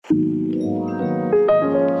You're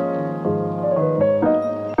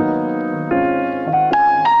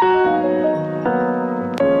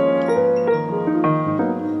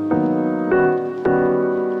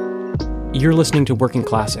listening to Working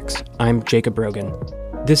Classics. I'm Jacob Brogan.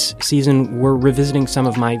 This season, we're revisiting some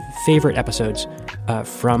of my favorite episodes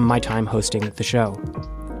from my time hosting the show.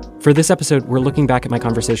 For this episode, we're looking back at my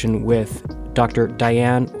conversation with Dr.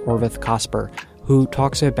 Diane Horvath-Kasper, who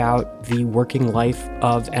talks about the working life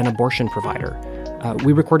of an abortion provider.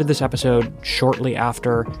 We recorded this episode shortly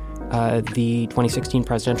after the 2016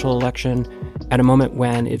 presidential election, at a moment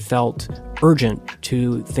when it felt urgent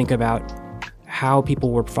to think about how people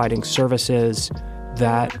were providing services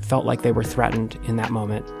that felt like they were threatened in that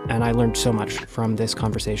moment. And I learned so much from this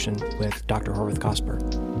conversation with Dr. Horvath-Kasper.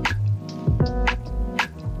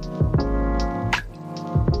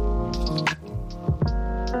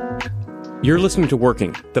 You're listening to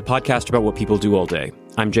Working, the podcast about what people do all day.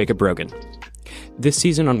 I'm Jacob Brogan. This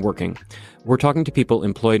season on Working, we're talking to people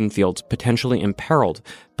employed in fields potentially imperiled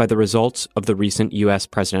by the results of the recent U.S.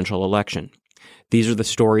 presidential election. These are the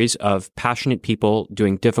stories of passionate people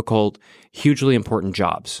doing difficult, hugely important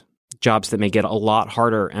jobs that may get a lot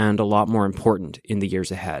harder and a lot more important in the years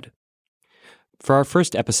ahead. For our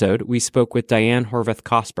first episode, we spoke with Diane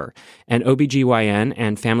Horvath-Kasper, an OBGYN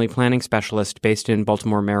and family planning specialist based in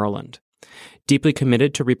Baltimore, Maryland. Deeply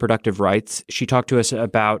committed to reproductive rights, she talked to us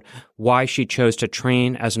about why she chose to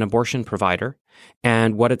train as an abortion provider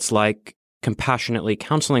and what it's like compassionately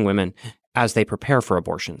counseling women as they prepare for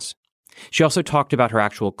abortions. She also talked about her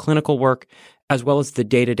actual clinical work, as well as the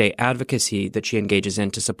day-to-day advocacy that she engages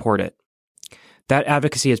in to support it. That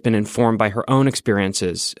advocacy has been informed by her own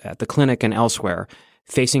experiences at the clinic and elsewhere,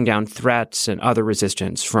 facing down threats and other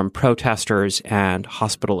resistance from protesters and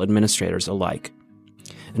hospital administrators alike.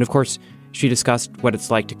 And of course, she discussed what it's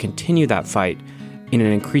like to continue that fight in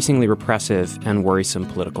an increasingly repressive and worrisome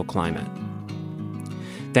political climate.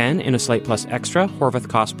 Then, in a Slate Plus Extra,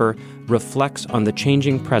 Horvath-Kasper reflects on the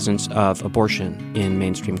changing presence of abortion in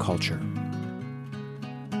mainstream culture.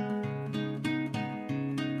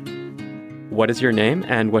 What is your name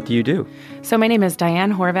and what do you do? So my name is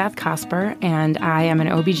Diane Horvath-Kasper, and I am an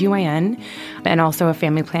OBGYN and also a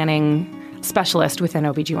family planning specialist within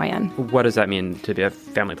OBGYN. What does that mean to be a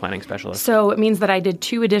family planning specialist? So it means that I did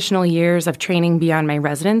 2 additional years of training beyond my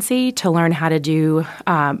residency to learn how to do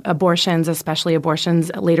abortions, especially abortions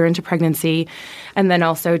later into pregnancy, and then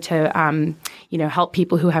also to help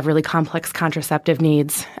people who have really complex contraceptive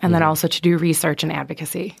needs, and then also to do research and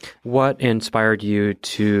advocacy. What inspired you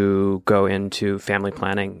to go into family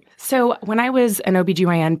planning? So when I was an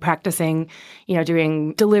OBGYN practicing,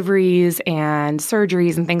 doing deliveries and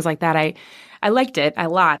surgeries and things like that, I liked it a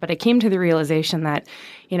lot, but I came to the realization that,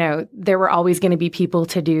 there were always going to be people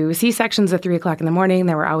to do C-sections at 3 o'clock in the morning.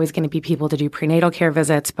 There were always going to be people to do prenatal care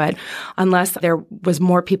visits. But unless there was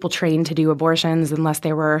more people trained to do abortions, unless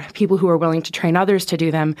there were people who were willing to train others to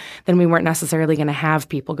do them, then we weren't necessarily going to have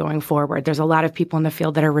people going forward. There's a lot of people in the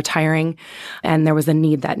field that are retiring, and there was a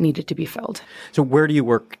need that needed to be filled. So where do you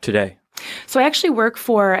work today? So I actually work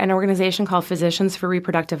for an organization called Physicians for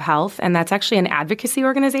Reproductive Health, and that's actually an advocacy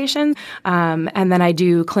organization. And then I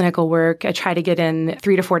do clinical work. I try to get in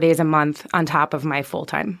 3 to 4 days a month on top of my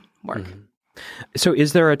full-time work. Mm-hmm. So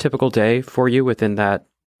is there a typical day for you within that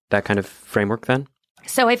kind of framework then?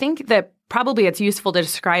 So I think that probably it's useful to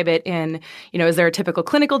describe it in, is there a typical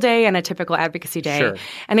clinical day and a typical advocacy day? Sure.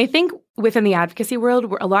 And I think within the advocacy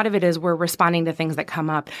world, a lot of it is we're responding to things that come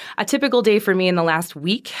up. A typical day for me in the last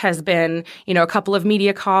week has been, a couple of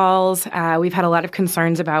media calls. We've had a lot of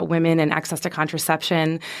concerns about women and access to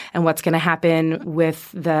contraception and what's going to happen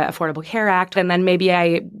with the Affordable Care Act. And then maybe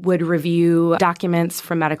I would review documents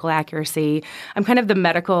for medical accuracy. I'm kind of the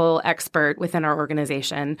medical expert within our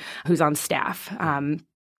organization who's on staff.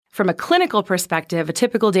 From a clinical perspective, a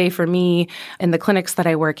typical day for me in the clinics that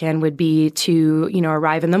I work in would be to,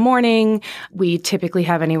 arrive in the morning. We typically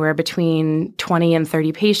have anywhere between 20 and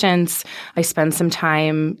 30 patients. I spend some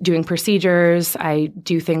time doing procedures. I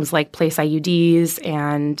do things like place IUDs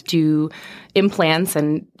and do implants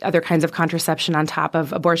and other kinds of contraception on top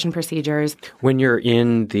of abortion procedures. When you're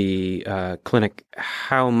in the clinic,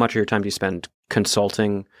 how much of your time do you spend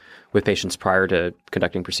consulting with patients prior to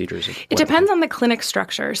conducting procedures? It depends on the clinic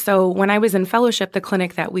structure. So when I was in fellowship, the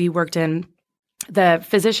clinic that we worked in, the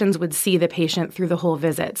physicians would see the patient through the whole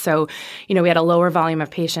visit. So, we had a lower volume of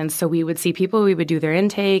patients. So we would see people, we would do their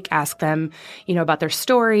intake, ask them, about their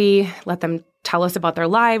story, let them tell us about their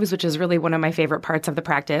lives, which is really one of my favorite parts of the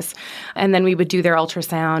practice. And then we would do their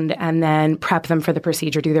ultrasound and then prep them for the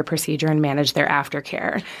procedure, do their procedure, and manage their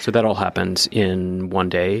aftercare. So that all happens in one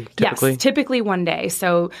day, typically? Yes, typically one day.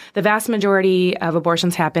 So the vast majority of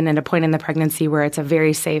abortions happen at a point in the pregnancy where it's a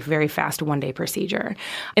very safe, very fast one-day procedure.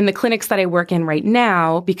 In the clinics that I work in right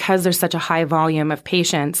now, because there's such a high volume of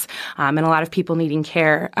patients and a lot of people needing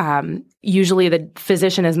care, usually the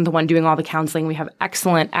physician isn't the one doing all the counseling. We have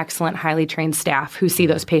excellent, highly trained staff who see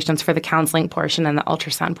those patients for the counseling portion and the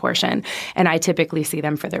ultrasound portion. And I typically see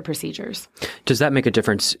them for their procedures. Does that make a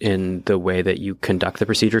difference in the way that you conduct the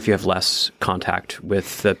procedure if you have less contact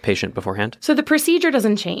with the patient beforehand? So the procedure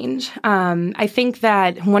doesn't change. I think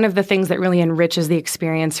that one of the things that really enriches the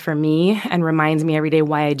experience for me and reminds me every day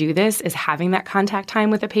why I do this is having that contact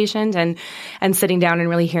time with the patient and sitting down and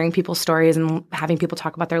really hearing people's stories and having people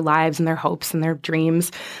talk about their lives and their hopes and their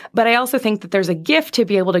dreams. But I also think that there's a gift to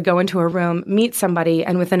be able to go into a room, meet somebody,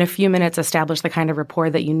 and within a few minutes establish the kind of rapport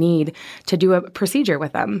that you need to do a procedure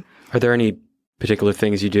with them. Are there any particular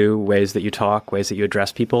things you do, ways that you talk, ways that you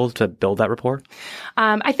address people to build that rapport?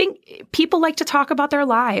 I think people like to talk about their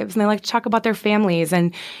lives and they like to talk about their families.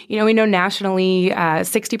 And, we know nationally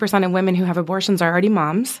 60% of women who have abortions are already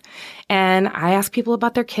moms. And I ask people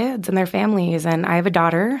about their kids and their families. And I have a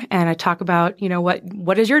daughter and I talk about,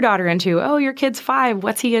 what is your daughter into? Oh, your kid's 5.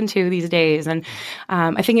 What's he into these days? And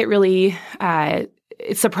I think it really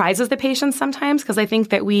it surprises the patients sometimes because I think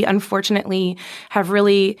that we unfortunately have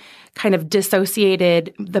really kind of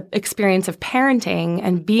dissociated the experience of parenting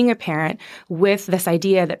and being a parent with this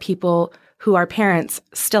idea that people who are parents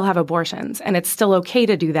still have abortions and it's still okay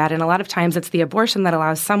to do that. And a lot of times it's the abortion that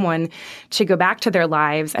allows someone to go back to their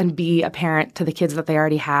lives and be a parent to the kids that they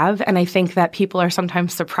already have. And I think that people are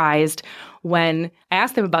sometimes surprised when I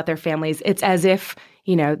ask them about their families. It's as if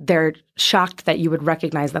they're shocked that you would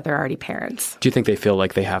recognize that they're already parents. Do you think they feel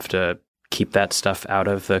like they have to keep that stuff out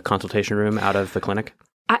of the consultation room, out of the clinic?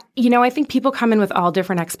 I think people come in with all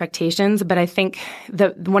different expectations, but I think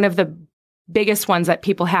one of the biggest ones that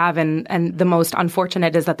people have and the most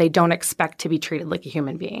unfortunate is that they don't expect to be treated like a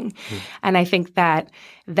human being. And I think that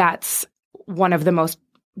that's one of the most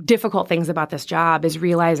difficult things about this job is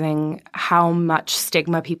realizing how much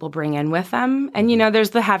stigma people bring in with them. And,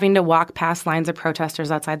 there's the having to walk past lines of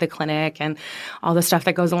protesters outside the clinic and all the stuff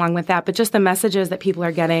that goes along with that. But just the messages that people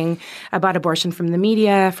are getting about abortion from the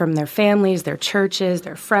media, from their families, their churches,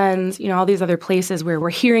 their friends, all these other places where we're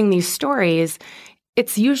hearing these stories,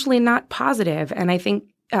 it's usually not positive. And I think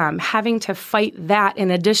having to fight that in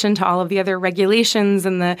addition to all of the other regulations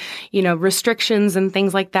and the, restrictions and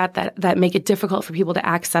things like that make it difficult for people to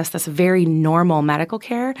access this very normal medical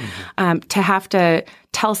care, to have to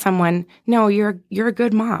tell someone, no, you're a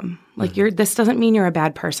good mom. Like this doesn't mean you're a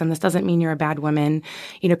bad person. This doesn't mean you're a bad woman.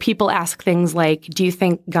 People ask things like, do you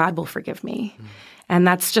think God will forgive me? And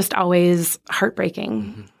that's just always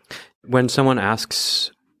heartbreaking. When someone asks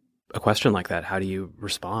a question like that, how do you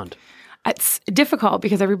respond? It's difficult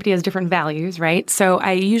because everybody has different values, right? So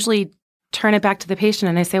I usually turn it back to the patient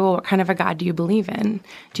and I say, well, what kind of a God do you believe in?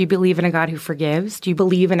 Do you believe in a God who forgives? Do you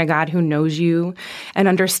believe in a God who knows you and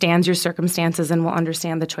understands your circumstances and will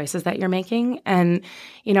understand the choices that you're making? And,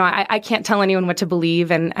 I can't tell anyone what to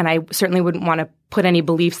believe, and I certainly wouldn't want to put any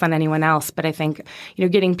beliefs on anyone else. But I think,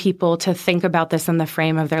 getting people to think about this in the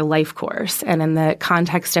frame of their life course and in the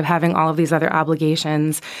context of having all of these other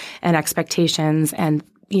obligations and expectations and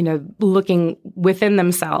looking within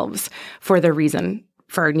themselves for the reason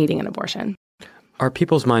for needing an abortion. Are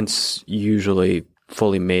people's minds usually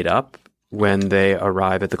fully made up when they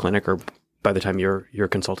arrive at the clinic or by the time you're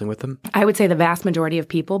consulting with them? I would say the vast majority of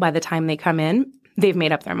people, by the time they come in, they've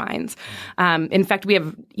made up their minds. In fact, we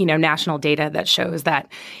have, national data that shows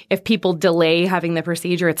that if people delay having the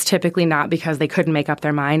procedure, it's typically not because they couldn't make up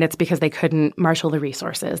their mind. It's because they couldn't marshal the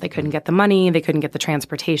resources. They couldn't get the money. They couldn't get the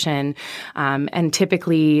transportation. And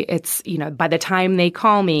typically it's, by the time they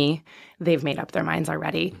call me, they've made up their minds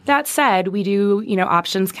already. That said, we do,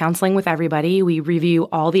 options counseling with everybody. We review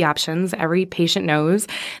all the options. Every patient knows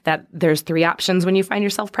that there's 3 options when you find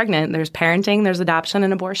yourself pregnant. There's parenting, there's adoption,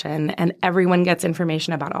 and abortion. And everyone gets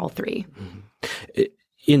information about all 3.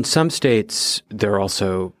 In some states, there are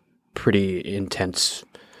also pretty intense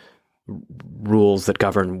rules that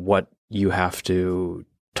govern what you have to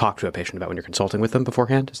talk to a patient about when you're consulting with them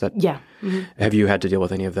beforehand. Is that? Yeah. Have you had to deal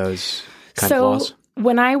with any of those kind of laws?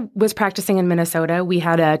 When I was practicing in Minnesota, we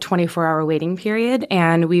had a 24-hour waiting period,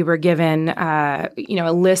 and we were given, a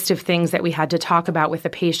list of things that we had to talk about with the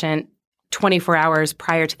patient 24 hours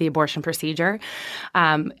prior to the abortion procedure.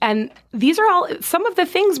 And these are all, some of the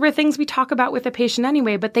things were things we talk about with the patient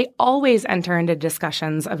anyway, but they always enter into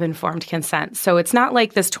discussions of informed consent. So it's not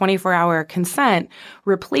like this 24-hour consent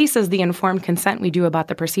replaces the informed consent we do about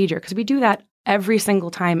the procedure, because we do that every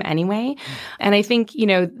single time anyway. And I think,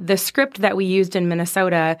 the script that we used in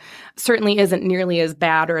Minnesota certainly isn't nearly as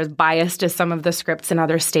bad or as biased as some of the scripts in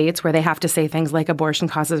other states where they have to say things like abortion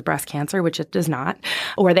causes breast cancer, which it does not,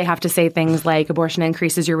 or they have to say things like abortion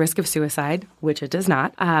increases your risk of suicide, which it does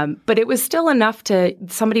not. But it was still enough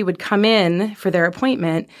somebody would come in for their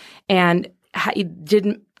appointment and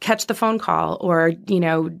didn't catch the phone call or,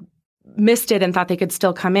 missed it and thought they could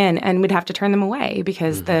still come in, and we'd have to turn them away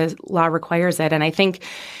because the law requires it. And I think,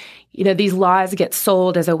 these laws get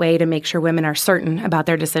sold as a way to make sure women are certain about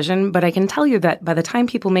their decision. But I can tell you that by the time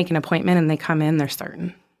people make an appointment and they come in, they're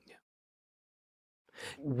certain.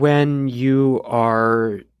 When you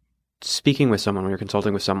are speaking with someone, when you're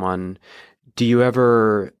consulting with someone, do you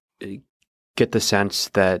ever get the sense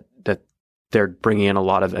that they're bringing in a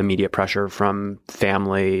lot of immediate pressure from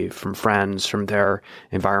family, from friends, from their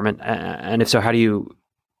environment? And if so, how do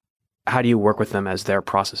you work with them as they're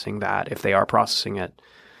processing that, if they are processing it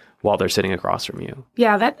while they're sitting across from you?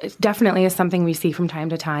 Yeah, that definitely is something we see from time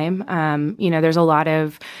to time. There's a lot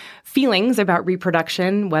of feelings about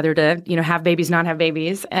reproduction, whether to, have babies, not have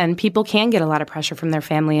babies, and people can get a lot of pressure from their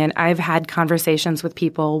family. And I've had conversations with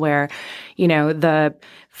people where, the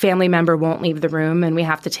family member won't leave the room and we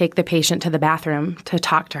have to take the patient to the bathroom to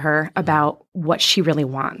talk to her about what she really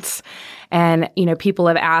wants. And, people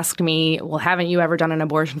have asked me, well, haven't you ever done an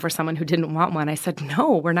abortion for someone who didn't want one? I said,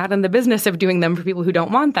 no, we're not in the business of doing them for people who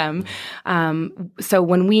don't want them. So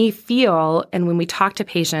when we feel and when we talk to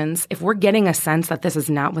patients, if we're getting a sense that this is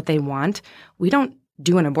not what they want, we don't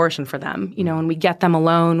do an abortion for them. When we get them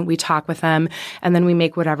alone, we talk with them, and then we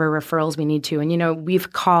make whatever referrals we need to. And,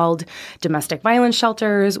 we've called domestic violence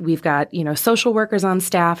shelters. We've got, social workers on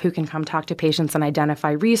staff who can come talk to patients and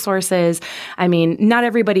identify resources. I mean, not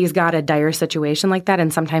everybody's got a dire situation like that.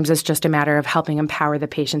 And sometimes it's just a matter of helping empower the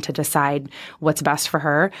patient to decide what's best for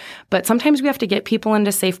her. But sometimes we have to get people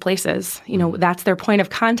into safe places. That's their point of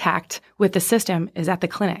contact with the system, is at the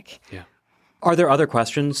clinic. Yeah. Are there other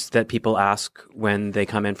questions that people ask when they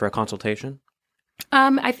come in for a consultation?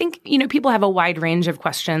 I think, people have a wide range of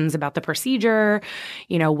questions about the procedure.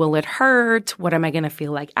 Will it hurt? What am I going to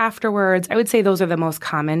feel like afterwards? I would say those are the most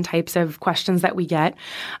common types of questions that we get.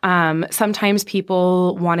 Sometimes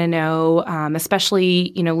people want to know,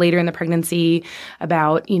 especially, later in the pregnancy,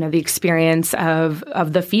 about, the experience of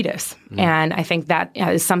the fetus. And I think that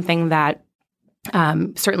is something that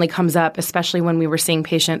certainly comes up, especially when we were seeing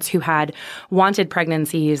patients who had wanted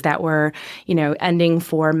pregnancies that were, ending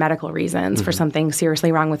for medical reasons, for something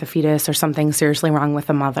seriously wrong with the fetus or something seriously wrong with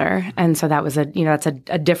the mother. And so that was that's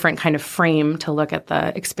a different kind of frame to look at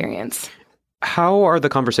the experience. How are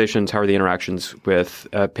the interactions with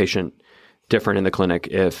a patient different in the clinic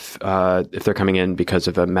if they're coming in because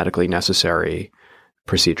of a medically necessary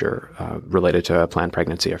procedure related to a planned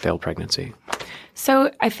pregnancy or failed pregnancy?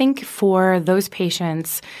 So I think for those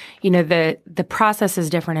patients, the process is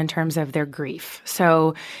different in terms of their grief.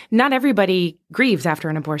 So not everybody grieves after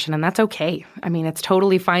an abortion, and that's okay. I mean, it's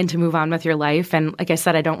totally fine to move on with your life. And like I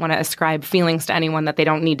said, I don't want to ascribe feelings to anyone that they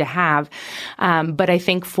don't need to have. But I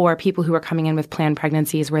think for people who are coming in with planned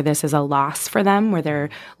pregnancies where this is a loss for them, where they're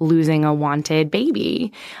losing a wanted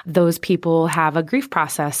baby, those people have a grief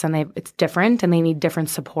process, and it's different, and they need different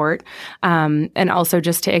support. And also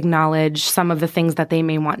just to acknowledge some of the things that they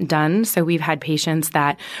may want done. So we've had patients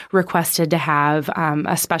that requested to have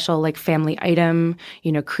a special family item,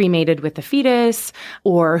 cremated with the fetus,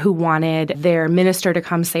 or who wanted their minister to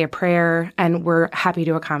come say a prayer, and we're happy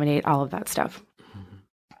to accommodate all of that stuff.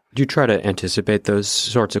 Do you try to anticipate those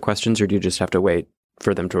sorts of questions, or do you just have to wait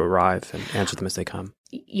for them to arrive and answer them as they come?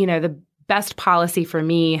 The best policy for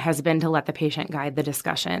me has been to let the patient guide the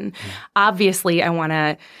discussion. Obviously, I want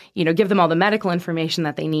to, give them all the medical information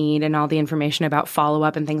that they need and all the information about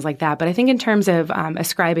follow-up and things like that. But I think in terms of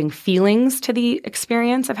ascribing feelings to the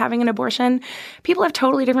experience of having an abortion, people have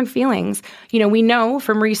totally different feelings. We know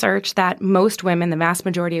from research that most women, the vast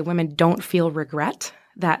majority of women, don't feel regret.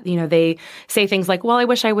 That, they say things like, well, I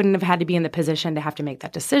wish I wouldn't have had to be in the position to have to make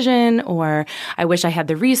that decision, or I wish I had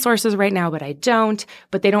the resources right now, but I don't.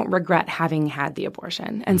 But they don't regret having had the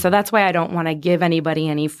abortion. And so that's why I don't want to give anybody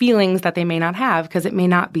any feelings that they may not have, because it may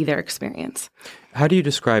not be their experience. How do you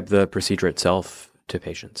describe the procedure itself to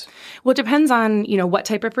patients? Well, it depends on, what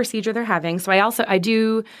type of procedure they're having. So I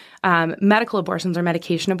do medical abortions or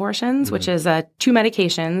medication abortions, which is 2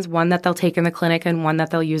 medications, one that they'll take in the clinic and one that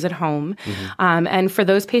they'll use at home. And for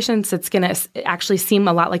those patients, it's going to actually seem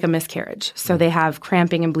a lot like a miscarriage. So they have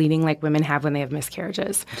cramping and bleeding like women have when they have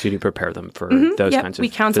miscarriages. So you prepare them for those kinds of we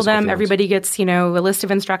counsel them. feelings. Everybody gets, a list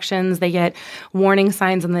of instructions. They get warning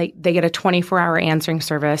signs, and they get a 24-hour answering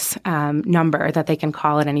service number that they can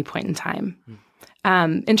call at any point in time.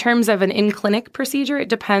 In terms of an in-clinic procedure, it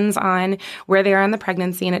depends on where they are in the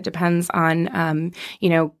pregnancy, and it depends on,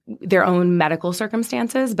 their own medical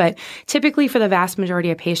circumstances. But typically for the vast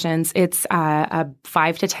majority of patients, it's a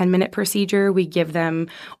 5 to 10 minute procedure. We give them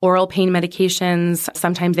oral pain medications.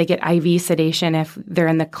 Sometimes they get IV sedation if they're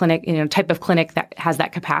in the clinic, type of clinic that has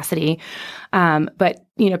that capacity. But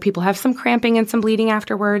people have some cramping and some bleeding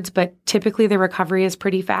afterwards, but typically the recovery is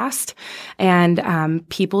pretty fast, and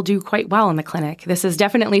people do quite well in the clinic. This is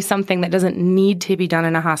definitely something that doesn't need to be done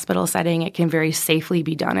in a hospital setting. It can very safely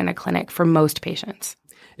be done in a clinic for most patients.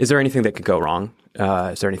 Is there anything that could go wrong?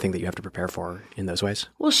 Is there anything that you have to prepare for in those ways?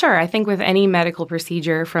 Well, sure. I think with any medical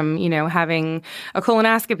procedure, from, having a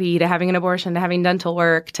colonoscopy to having an abortion to having dental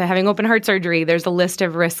work to having open heart surgery, there's a list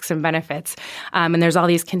of risks and benefits. And there's all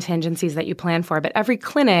these contingencies that you plan for. But every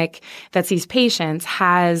clinic that sees patients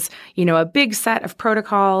has, a big set of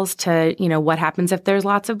protocols to, what happens if there's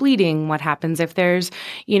lots of bleeding, what happens if there's,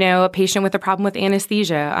 a patient with a problem with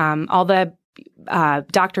anesthesia. All the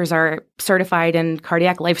doctors are certified in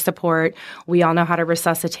cardiac life support. We all know how to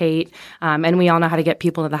resuscitate, and we all know how to get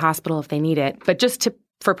people to the hospital if they need it. But just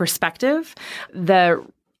for perspective, the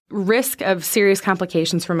risk of serious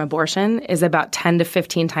complications from abortion is about 10 to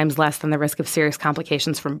 15 times less than the risk of serious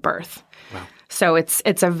complications from birth. Wow. So it's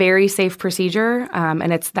a very safe procedure,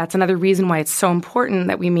 and that's another reason why it's so important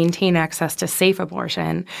that we maintain access to safe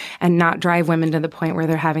abortion and not drive women to the point where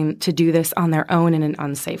they're having to do this on their own in an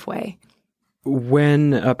unsafe way.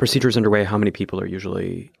 When a procedure is underway, how many people are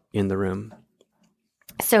usually in the room?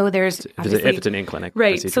 So there's if it's an in-clinic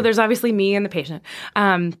right. procedure. So there's obviously me and the patient.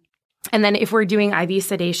 And then if we're doing IV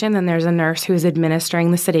sedation, then there's a nurse who is administering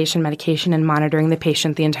the sedation medication and monitoring the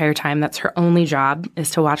patient the entire time. That's her only job, is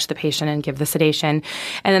to watch the patient and give the sedation.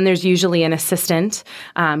 And then there's usually an assistant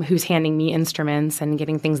who's handing me instruments and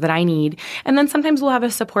getting things that I need. And then sometimes we'll have a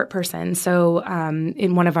support person. So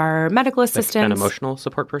in one of our medical assistants. Like an emotional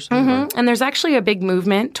support person? Mm-hmm. And there's actually a big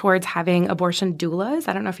movement towards having abortion doulas.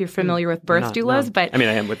 I don't know if you're familiar with birth doulas, but I mean,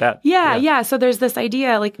 I am with that. Yeah. So there's this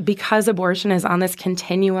idea, because abortion is on this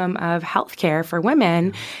continuum of healthcare for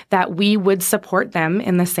women, that we would support them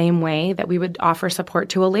in the same way that we would offer support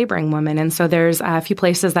to a laboring woman. And so there's a few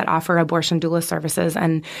places that offer abortion doula services.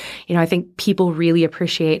 And, I think people really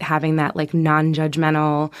appreciate having that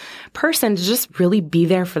non-judgmental person to just really be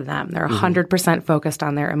there for them. They're 100% focused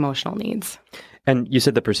on their emotional needs. And you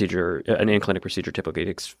said the procedure, an in-clinic procedure, typically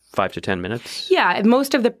takes 5 to 10 minutes? Yeah,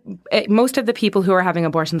 most of the people who are having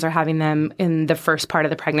abortions are having them in the first part of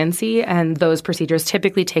the pregnancy, and those procedures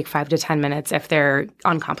typically take 5 to 10 minutes if they're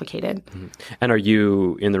uncomplicated. Mm-hmm. And are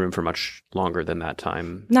you in the room for much longer than that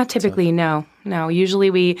time? Not typically, no. Usually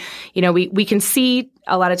we can see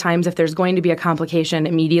a lot of times if there's going to be a complication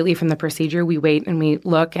immediately from the procedure, we wait and we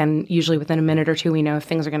look, and usually within a minute or two, we know if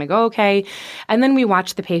things are going to go okay. And then we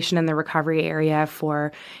watch the patient in the recovery area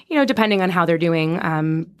for, depending on how they're doing,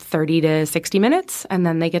 30 to 60 minutes, and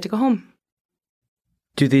then they get to go home.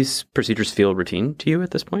 Do these procedures feel routine to you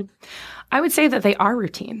at this point? I would say that they are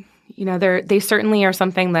routine. They certainly are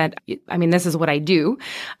something that, this is what I do,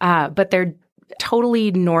 but they're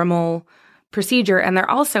totally normal procedure, and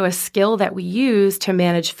they're also a skill that we use to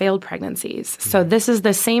manage failed pregnancies. So this is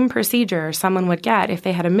the same procedure someone would get if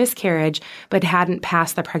they had a miscarriage but hadn't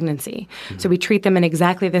passed the pregnancy. So we treat them in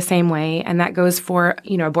exactly the same way, and that goes for,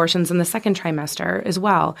 abortions in the second trimester as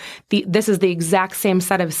well. This is the exact same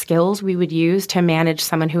set of skills we would use to manage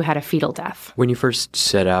someone who had a fetal death. When you first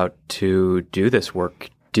set out to do this work,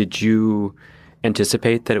 did you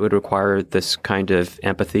anticipate that it would require this kind of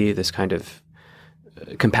empathy, this kind of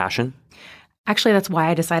compassion? Actually, that's why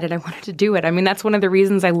I decided I wanted to do it. That's one of the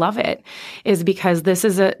reasons I love it, is because this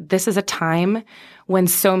is a time when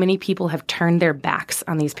so many people have turned their backs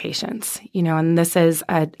on these patients, and this is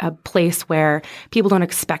a place where people don't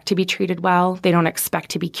expect to be treated well. They don't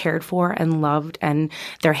expect to be cared for and loved, and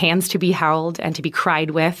their hands to be held and to be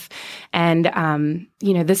cried with. And,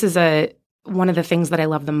 this is one of the things that I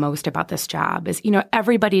love the most about this job is,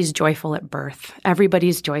 everybody's joyful at birth.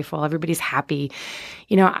 Everybody's joyful. Everybody's happy.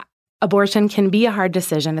 Abortion can be a hard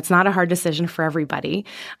decision. It's not a hard decision for everybody.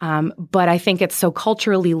 But I think it's so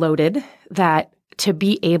culturally loaded that to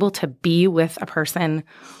be able to be with a person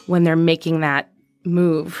when they're making that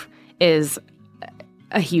move is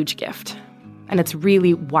a huge gift. And it's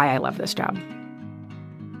really why I love this job.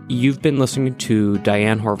 You've been listening to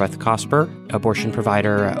Diane Horvath Cosper, abortion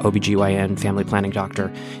provider, OBGYN, family planning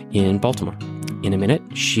doctor in Baltimore. In a minute,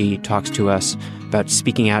 she talks to us about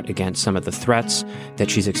speaking out against some of the threats that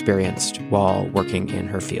she's experienced while working in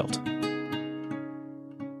her field.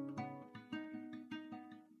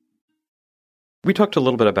 We talked a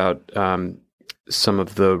little bit about some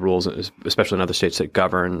of the rules, especially in other states, that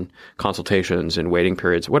govern consultations and waiting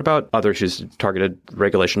periods. What about other issues, targeted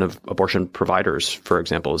regulation of abortion providers, for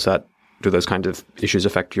example? Do those kinds of issues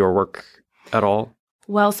affect your work at all?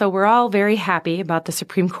 Well, so we're all very happy about the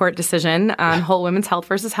Supreme Court decision on Whole Women's Health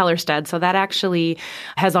versus Hellerstedt. So that actually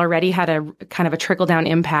has already had a kind of a trickle-down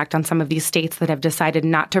impact on some of these states that have decided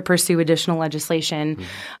not to pursue additional legislation. Mm-hmm.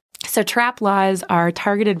 So TRAP laws are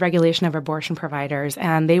targeted regulation of abortion providers,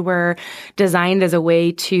 and they were designed as a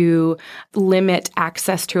way to limit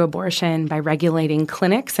access to abortion by regulating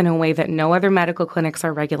clinics in a way that no other medical clinics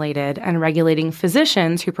are regulated, and regulating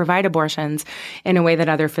physicians who provide abortions in a way that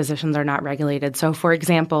other physicians are not regulated. So, for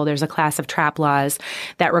example, there's a class of TRAP laws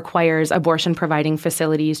that requires abortion providing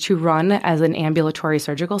facilities to run as an ambulatory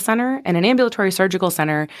surgical center, and an ambulatory surgical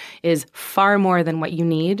center is far more than what you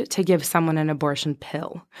need to give someone an abortion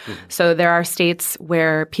pill. So there are states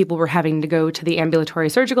where people were having to go to the ambulatory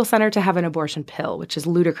surgical center to have an abortion pill, which is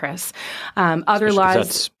ludicrous. Other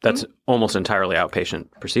laws... That's almost entirely outpatient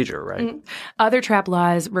procedure, right? Other TRAP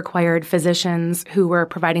laws required physicians who were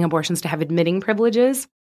providing abortions to have admitting privileges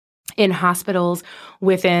in hospitals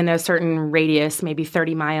within a certain radius, maybe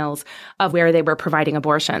 30 miles of where they were providing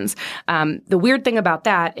abortions. The weird thing about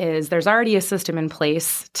that is there's already a system in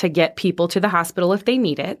place to get people to the hospital if they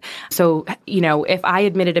need it. So, if I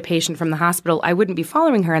admitted a patient from the hospital, I wouldn't be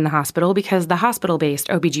following her in the hospital because the hospital-based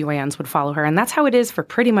OBGYNs would follow her. And that's how it is for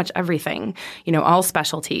pretty much everything, all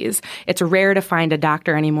specialties. It's rare to find a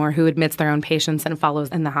doctor anymore who admits their own patients and follows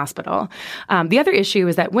in the hospital. The other issue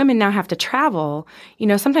is that women now have to travel,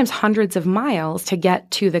 sometimes hundreds of miles to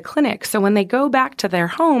get to the clinic. So when they go back to their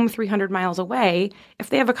home 300 miles away,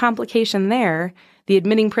 if they have a complication there, the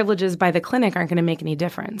admitting privileges by the clinic aren't going to make any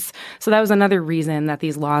difference. So that was another reason that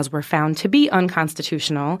these laws were found to be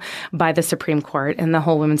unconstitutional by the Supreme Court in the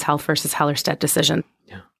Whole Women's Health versus Hellerstedt decision.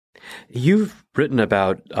 Yeah. You've written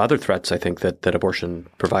about other threats, I think, that abortion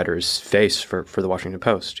providers face for the Washington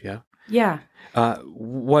Post, yeah? Yeah.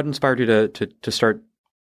 What inspired you to start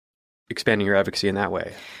expanding your advocacy in that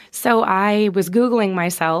way? So I was Googling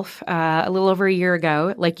myself a little over a year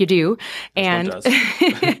ago, like you do, and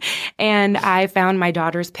and I found my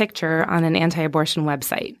daughter's picture on an anti-abortion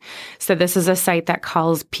website. So this is a site that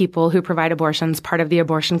calls people who provide abortions part of the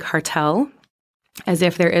abortion cartel, as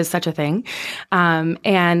if there is such a thing,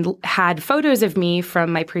 and had photos of me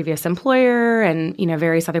from my previous employer and,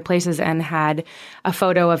 various other places, and had a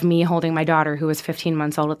photo of me holding my daughter, who was 15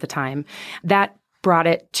 months old at the time. That brought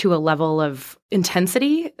it to a level of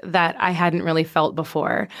intensity that I hadn't really felt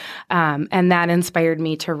before. And that inspired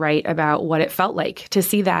me to write about what it felt like to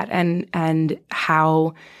see that and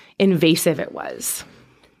how invasive it was.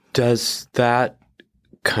 Does that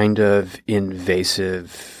kind of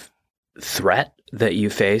invasive threat that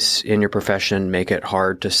you face in your profession make it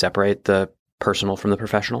hard to separate the personal from the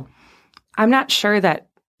professional? I'm not sure that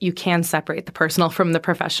you can separate the personal from the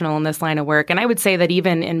professional in this line of work. And I would say that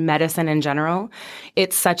even in medicine in general,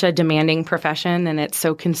 it's such a demanding profession and it's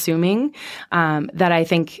so consuming that I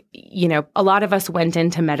think, a lot of us went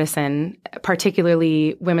into medicine,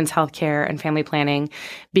 particularly women's healthcare and family planning,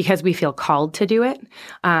 because we feel called to do it.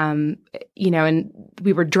 And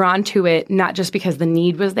we were drawn to it not just because the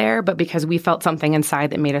need was there, but because we felt something inside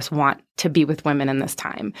that made us want to be with women in this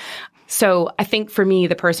time. So I think for me,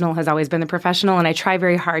 the personal has always been the professional, and I try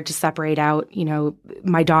very hard to separate out,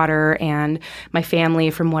 my daughter and my family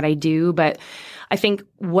from what I do. But I think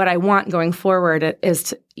what I want going forward is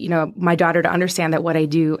to, my daughter to understand that what I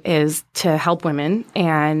do is to help women.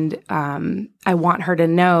 And I want her to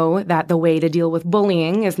know that the way to deal with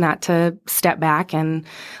bullying is not to step back and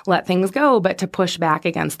let things go, but to push back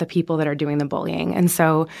against the people that are doing the bullying. And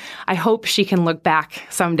so I hope she can look back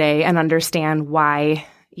someday and understand why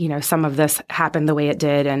some of this happened the way it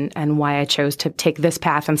did and why I chose to take this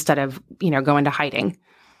path instead of, go into hiding.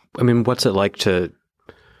 I mean, what's it like to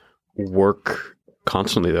work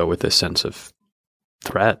constantly, though, with this sense of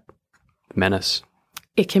threat, menace?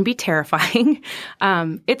 It can be terrifying.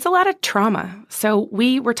 It's a lot of trauma. So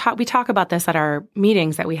we talk about this at our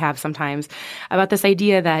meetings that we have sometimes, about this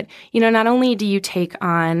idea that, not only do you take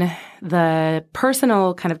on the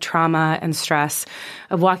personal kind of trauma and stress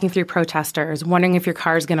of walking through protesters, wondering if your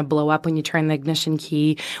car is going to blow up when you turn the ignition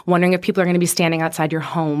key, wondering if people are going to be standing outside your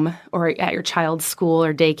home or at your child's school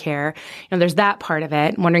or daycare. There's that part of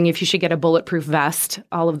it, wondering if you should get a bulletproof vest,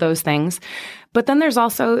 all of those things. But then there's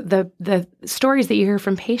also the stories that you hear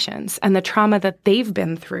from patients and the trauma that they've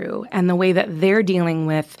been through and the way that they're dealing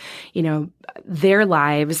with, their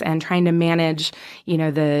lives and trying to manage,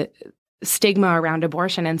 the stigma around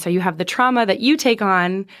abortion. And so you have the trauma that you take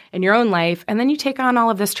on in your own life, and then you take on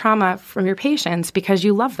all of this trauma from your patients because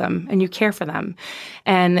you love them and you care for them.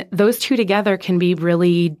 And those two together can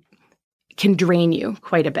drain you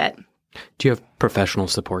quite a bit. Do you have professional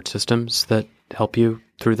support systems that help you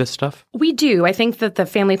through this stuff? We do. I think that the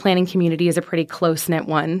family planning community is a pretty close-knit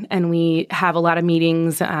one, and we have a lot of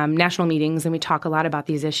meetings, national meetings, and we talk a lot about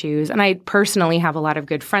these issues. And I personally have a lot of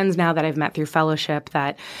good friends now that I've met through fellowship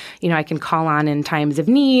that, I can call on in times of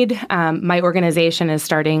need. My organization is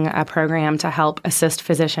starting a program to help assist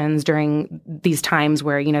physicians during these times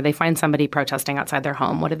where, they find somebody protesting outside their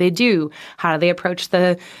home. What do they do? How do they approach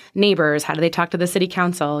the neighbors? How do they talk to the city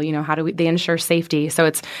council? How do they ensure safety? So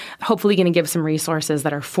it's hopefully going to give some resources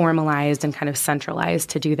that are formalized and kind of centralized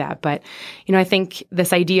to do that. But, I think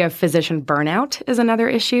this idea of physician burnout is another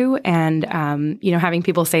issue. And, having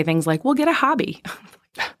people say things like, well, get a hobby.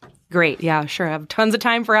 Great. Yeah, sure. I have tons of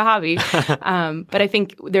time for a hobby. But I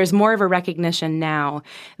think there's more of a recognition now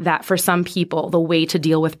that for some people, the way to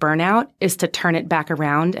deal with burnout is to turn it back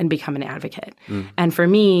around and become an advocate. And for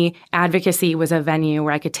me, advocacy was a venue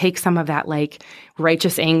where I could take some of that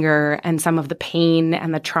righteous anger and some of the pain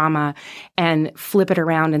and the trauma and flip it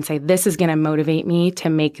around and say, this is going to motivate me to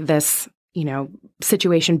make this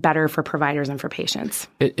situation better for providers and for patients.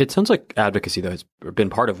 It sounds like advocacy, though, has been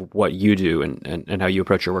part of what you do and how you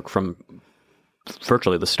approach your work from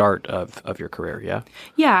virtually the start of your career, yeah?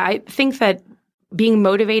 Yeah, I think that being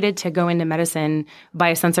motivated to go into medicine by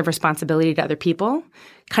a sense of responsibility to other people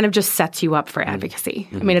kind of just sets you up for advocacy.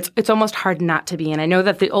 I mean, it's almost hard not to be. And I know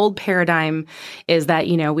that the old paradigm is that,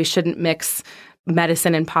 we shouldn't mix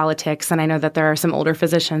medicine and politics. And I know that there are some older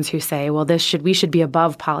physicians who say, well, we should be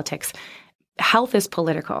above politics. Health is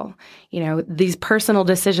political. These personal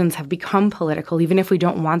decisions have become political, even if we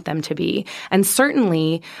don't want them to be. And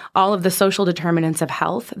certainly all of the social determinants of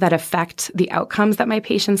health that affect the outcomes that my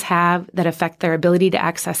patients have, that affect their ability to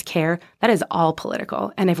access care, that is all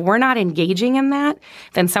political. And if we're not engaging in that,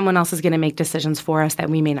 then someone else is going to make decisions for us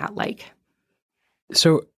that we may not like.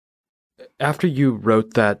 So after you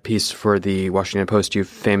wrote that piece for the Washington Post, you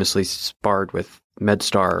famously sparred with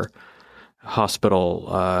MedStar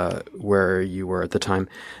Hospital, where you were at the time.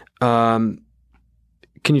 Can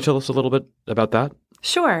you tell us a little bit about that?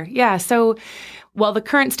 Sure. Yeah. So, the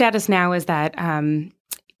current status now is that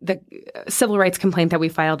the civil rights complaint that we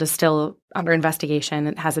filed is still under investigation.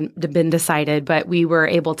 It hasn't been decided, but we were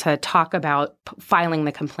able to talk about filing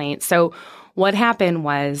the complaint. So what happened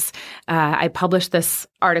was I published this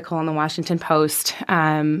article in the Washington Post.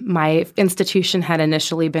 My institution had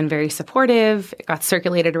initially been very supportive. It got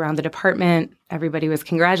circulated around the department. Everybody was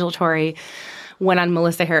congratulatory. Went on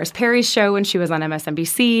Melissa Harris Perry's show when she was on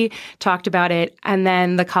MSNBC, talked about it. And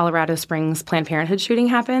then the Colorado Springs Planned Parenthood shooting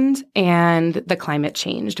happened, and the climate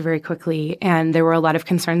changed very quickly. And there were a lot of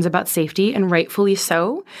concerns about safety, and rightfully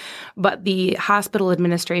so. But the hospital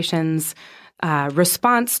administration's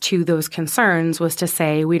response to those concerns was to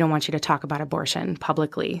say, we don't want you to talk about abortion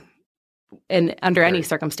publicly and under any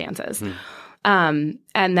circumstances. And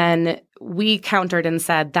then we countered and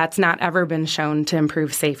said, that's not ever been shown to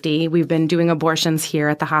improve safety. We've been doing abortions here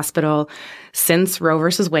at the hospital since Roe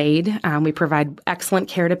versus Wade. We provide excellent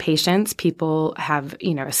care to patients. People have,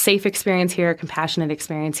 a safe experience here, a compassionate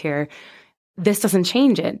experience here. This doesn't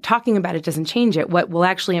change it. Talking about it doesn't change it. What will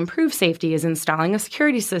actually improve safety is installing a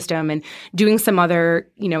security system and doing some other,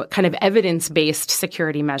 kind of evidence-based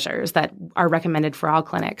security measures that are recommended for all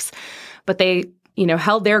clinics. But they,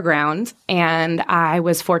 held their ground. And I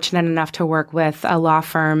was fortunate enough to work with a law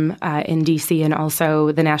firm in D.C. and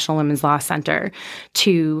also the National Women's Law Center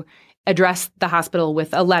to address the hospital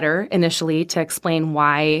with a letter initially to explain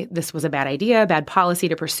why this was a bad idea, bad policy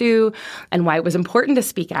to pursue, and why it was important to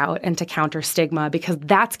speak out and to counter stigma, because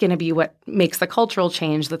that's going to be what makes the cultural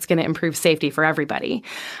change that's going to improve safety for everybody.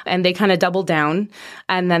 And they kind of doubled down.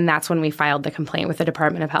 And then that's when we filed the complaint with the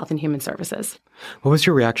Department of Health and Human Services. What was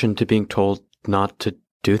your reaction to being told not to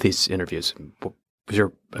do these interviews? What was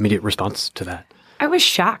your immediate response to that? I was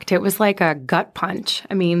shocked. It was like a gut punch.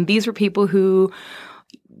 I mean, these were people who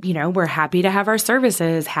we're happy to have our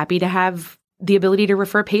services, happy to have, the ability to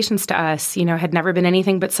refer patients to us, had never been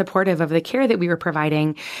anything but supportive of the care that we were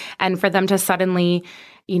providing. And for them to suddenly,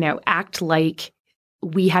 act like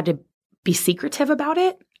we had to be secretive about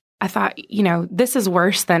it, I thought, this is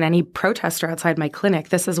worse than any protester outside my clinic.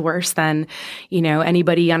 This is worse than,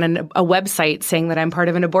 anybody on a website saying that I'm part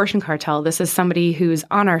of an abortion cartel. This is somebody who's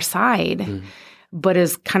on our side, but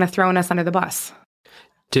is kind of throwing us under the bus.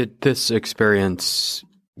 Did this experience,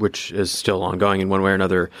 which is still ongoing in one way or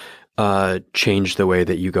another, change the way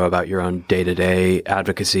that you go about your own day-to-day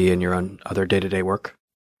advocacy and your own other day-to-day work?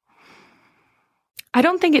 I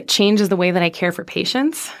don't think it changes the way that I care for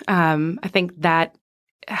patients. I think that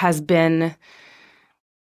has been,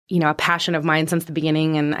 a passion of mine since the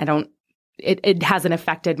beginning, and it hasn't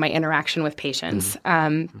affected my interaction with patients.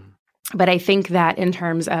 But I think that in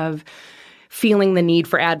terms of feeling the need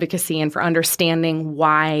for advocacy and for understanding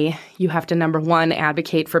why you have to, number one,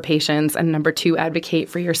 advocate for patients, and number two, advocate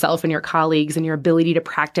for yourself and your colleagues and your ability to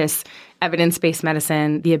practice evidence-based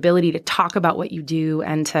medicine, the ability to talk about what you do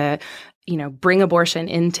and to, bring abortion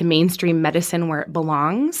into mainstream medicine where it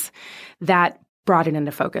belongs, that brought it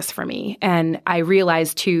into focus for me. And I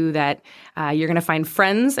realized, too, that you're going to find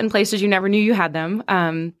friends in places you never knew you had them.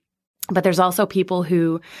 But there's also people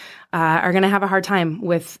who are going to have a hard time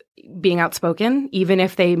with being outspoken, even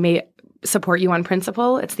if they may support you on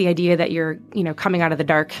principle. It's the idea that you're, coming out of the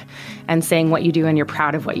dark and saying what you do and you're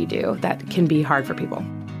proud of what you do. That can be hard for people.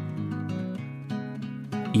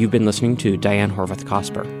 You've been listening to Diane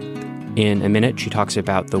Horvath-Cosper. In a minute, she talks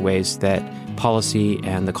about the ways that policy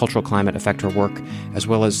and the cultural climate affect her work, as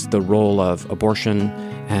well as the role of abortion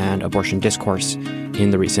and abortion discourse in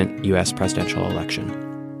the recent U.S. presidential election.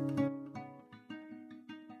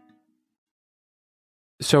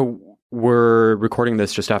 So we're recording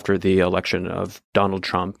this just after the election of Donald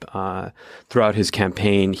Trump. Throughout his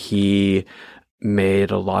campaign, he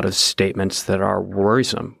made a lot of statements that are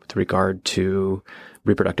worrisome with regard to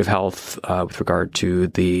reproductive health, with regard to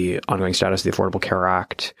the ongoing status of the Affordable Care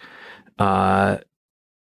Act. How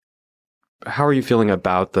are you feeling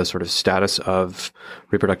about the sort of status of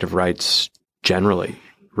reproductive rights generally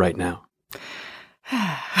right now?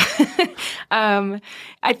 I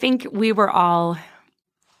think we were all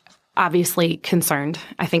obviously concerned.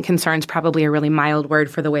 I think concern's probably a really mild word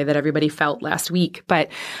for the way that everybody felt last week. But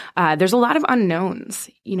there's a lot of unknowns.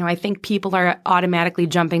 I think people are automatically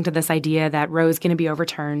jumping to this idea that Roe's going to be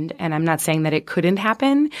overturned. And I'm not saying that it couldn't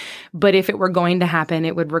happen. But if it were going to happen,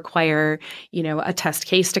 it would require, a test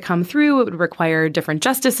case to come through. It would require different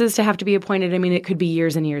justices to have to be appointed. I mean, it could be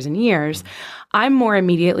years and years and years. I'm more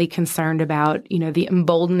immediately concerned about, the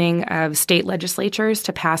emboldening of state legislatures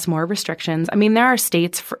to pass more restrictions. I mean, there are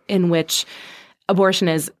states in which abortion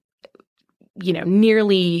is,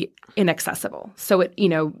 nearly inaccessible. So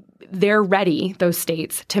they're ready, those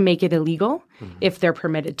states, to make it illegal if they're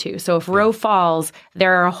permitted to. So if Roe falls,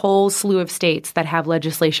 there are a whole slew of states that have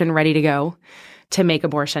legislation ready to go to make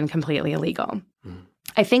abortion completely illegal.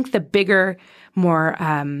 I think the bigger, more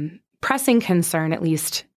pressing concern, at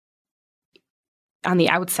least on the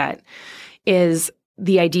outset, is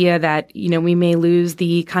the idea that, we may lose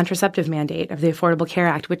the contraceptive mandate of the Affordable Care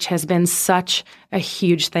Act, which has been such a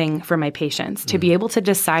huge thing for my patients. To be able to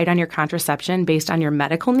decide on your contraception based on your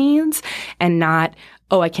medical needs and not,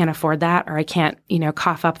 I can't afford that, or I can't,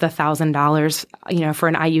 cough up the $1,000, for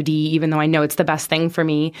an IUD, even though I know it's the best thing for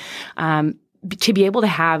me. To be able to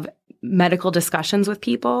have medical discussions with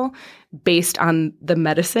people based on the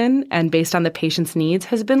medicine and based on the patient's needs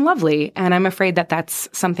has been lovely. And I'm afraid that that's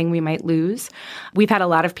something we might lose. We've had a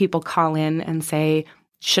lot of people call in and say,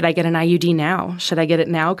 should I get an IUD now? Should I get it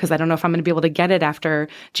now? Because I don't know if I'm going to be able to get it after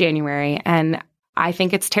January. And I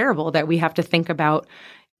think it's terrible that we have to think about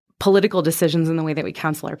political decisions in the way that we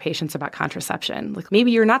counsel our patients about contraception. Like,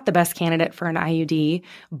 maybe you're not the best candidate for an IUD,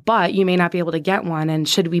 but you may not be able to get one. And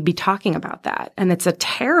should we be talking about that? And it's a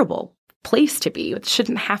terrible place to be. It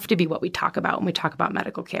shouldn't have to be what we talk about when we talk about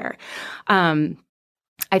medical care.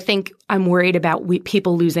 I think I'm worried about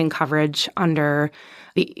people losing coverage under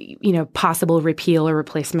the, possible repeal or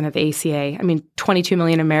replacement of the ACA. I mean, 22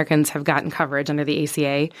 million Americans have gotten coverage under the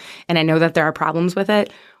ACA, and I know that there are problems with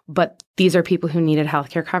it. But these are people who needed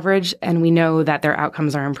healthcare coverage, and we know that their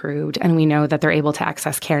outcomes are improved, and we know that they're able to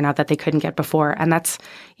access care now that they couldn't get before. And that's,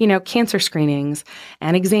 cancer screenings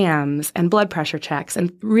and exams and blood pressure checks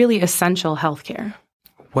and really essential healthcare.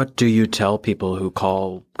 What do you tell people who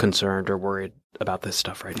call concerned or worried about this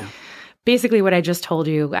stuff right now? Basically what I just told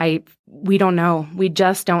you. We don't know. We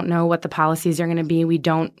just don't know what the policies are going to be. We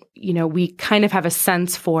don't, we kind of have a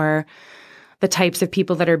sense for the types of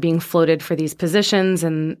people that are being floated for these positions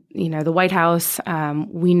and, the White House.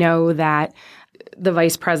 We know that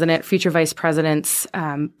the future vice president's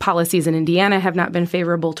policies in Indiana have not been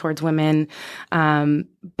favorable towards women.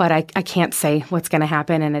 But I can't say what's going to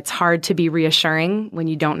happen. And it's hard to be reassuring when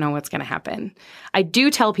you don't know what's going to happen. I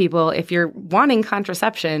do tell people, if you're wanting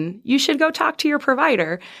contraception, you should go talk to your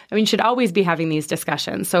provider. I mean, you should always be having these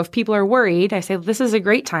discussions. So if people are worried, I say, this is a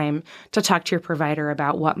great time to talk to your provider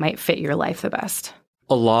about what might fit your life the best.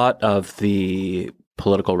 A lot of the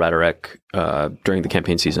political rhetoric during the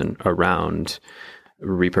campaign season around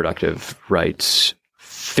reproductive rights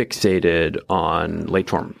fixated on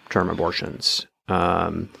late-term abortions.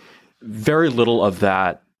 Very little of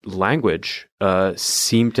that language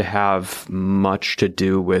seemed to have much to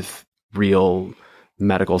do with real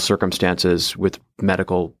medical circumstances, with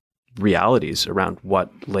medical realities around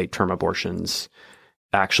what late-term abortions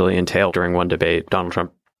actually entail. During one debate, Donald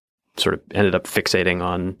Trump sort of ended up fixating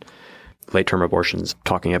on late-term abortions,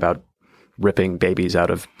 talking about ripping babies out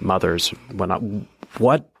of mothers, whatnot.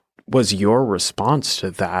 What was your response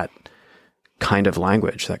to that kind of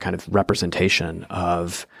language, that kind of representation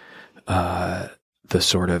of the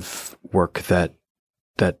sort of work that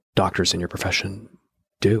doctors in your profession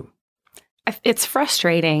do? It's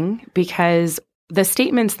frustrating because the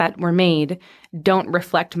statements that were made don't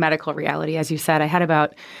reflect medical reality. As you said, I had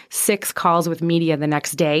about 6 calls with media the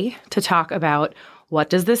next day to talk about what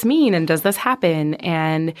does this mean and does this happen?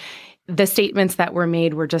 And the statements that were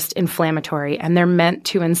made were just inflammatory, and they're meant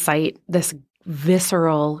to incite this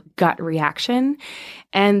visceral gut reaction.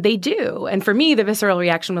 And they do. And for me, the visceral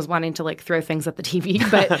reaction was wanting to throw things at the TV.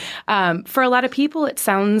 But for a lot of people, it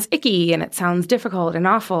sounds icky and it sounds difficult and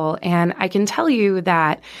awful. And I can tell you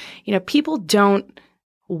that, people don't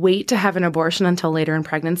wait to have an abortion until later in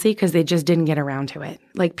pregnancy because they just didn't get around to it.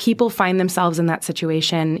 People find themselves in that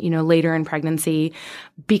situation, later in pregnancy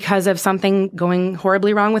because of something going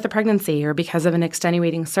horribly wrong with the pregnancy, or because of an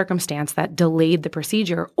extenuating circumstance that delayed the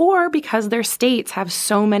procedure, or because their states have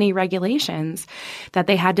so many regulations that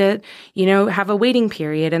they had to, have a waiting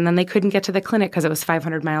period, and then they couldn't get to the clinic because it was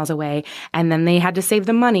 500 miles away. And then they had to save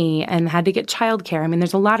the money and had to get childcare. I mean,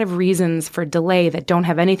 there's a lot of reasons for delay that don't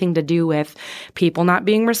have anything to do with people not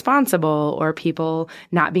being responsible or people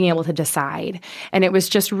not being able to decide. And it was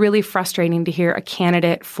just really frustrating to hear a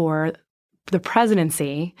candidate for the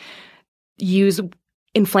presidency use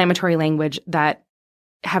inflammatory language that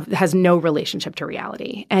has no relationship to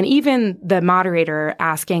reality. And even the moderator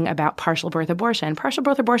asking about partial birth abortion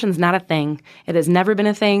is not a thing. It has never been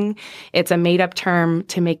a thing. It's a made-up term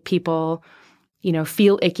to make people,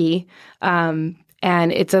 feel icky.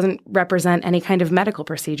 And it doesn't represent any kind of medical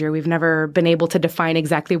procedure. We've never been able to define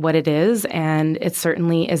exactly what it is, and it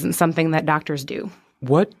certainly isn't something that doctors do.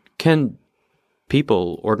 What can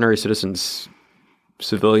people, ordinary citizens,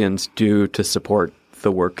 civilians, do to support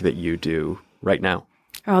the work that you do right now?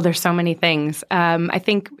 Oh, there's so many things. I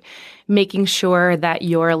think making sure that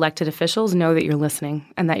your elected officials know that you're listening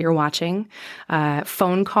and that you're watching.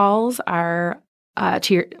 Phone calls to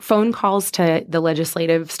the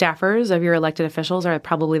legislative staffers of your elected officials are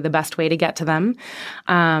probably the best way to get to them.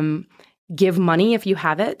 Give money if you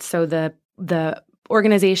have it. So the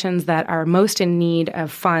organizations that are most in need of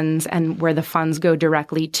funds and where the funds go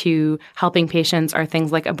directly to helping patients are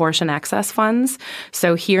things like abortion access funds.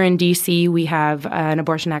 So here in D.C., we have an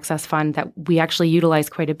abortion access fund that we actually utilize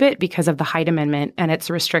quite a bit because of the Hyde Amendment and its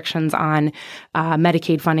restrictions on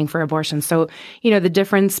Medicaid funding for abortion. So, the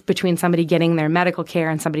difference between somebody getting their medical care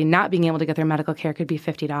and somebody not being able to get their medical care could be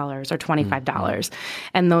 $50 or $25. Mm-hmm.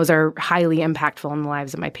 And those are highly impactful in the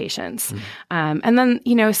lives of my patients. Mm-hmm. And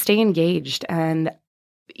then, stay engaged. And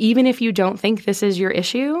even if you don't think this is your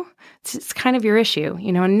issue, it's kind of your issue,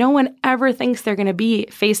 and no one ever thinks they're going to be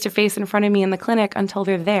face-to-face in front of me in the clinic until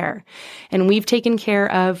they're there. And we've taken care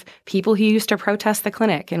of people who used to protest the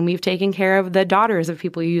clinic, and we've taken care of the daughters of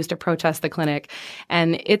people who used to protest the clinic.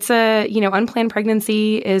 And it's unplanned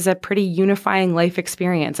pregnancy is a pretty unifying life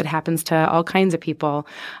experience. It happens to all kinds of people.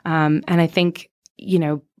 And I think,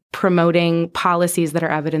 promoting policies that are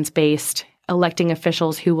evidence-based, electing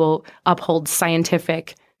officials who will uphold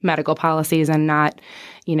scientific medical policies and not,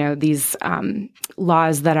 these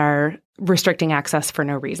laws that are restricting access for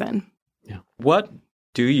no reason. Yeah. What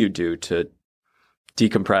do you do to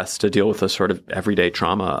decompress, to deal with the sort of everyday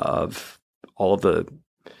trauma of all of the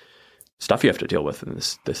stuff you have to deal with in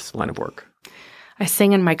this line of work? I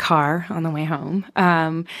sing in my car on the way home.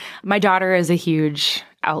 My daughter is a huge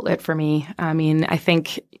outlet for me. I mean, I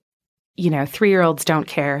think 3-year-olds don't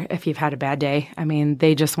care if you've had a bad day. I mean,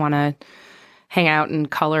 they just want to hang out and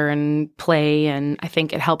color and play. And I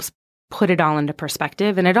think it helps put it all into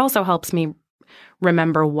perspective. And it also helps me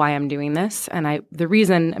remember why I'm doing this. And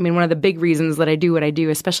one of the big reasons that I do what I do,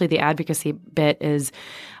 especially the advocacy bit, is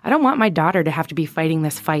I don't want my daughter to have to be fighting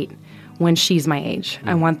this fight when she's my age.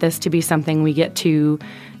 I want this to be something we get to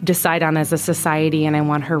decide on as a society, and I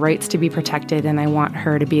want her rights to be protected, and I want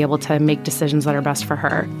her to be able to make decisions that are best for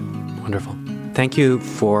her. Wonderful. Thank you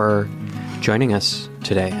for joining us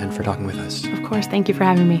today and for talking with us. Of course. Thank you for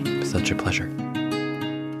having me. It's such a pleasure.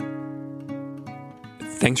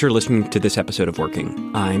 Thanks for listening to this episode of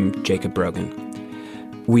Working. I'm Jacob Brogan.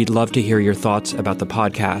 We'd love to hear your thoughts about the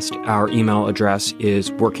podcast. Our email address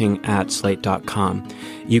is working@slate.com.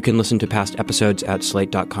 You can listen to past episodes at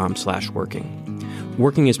slate.com/working.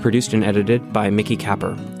 Working is produced and edited by Mickey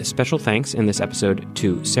Capper. A special thanks in this episode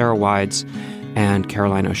to Sarah Wides and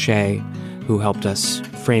Caroline O'Shea, who helped us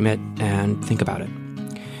frame it and think about it.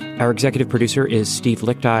 Our executive producer is Steve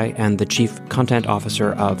Lichtai, and the chief content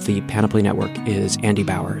officer of the Panoply Network is Andy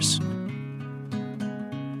Bowers.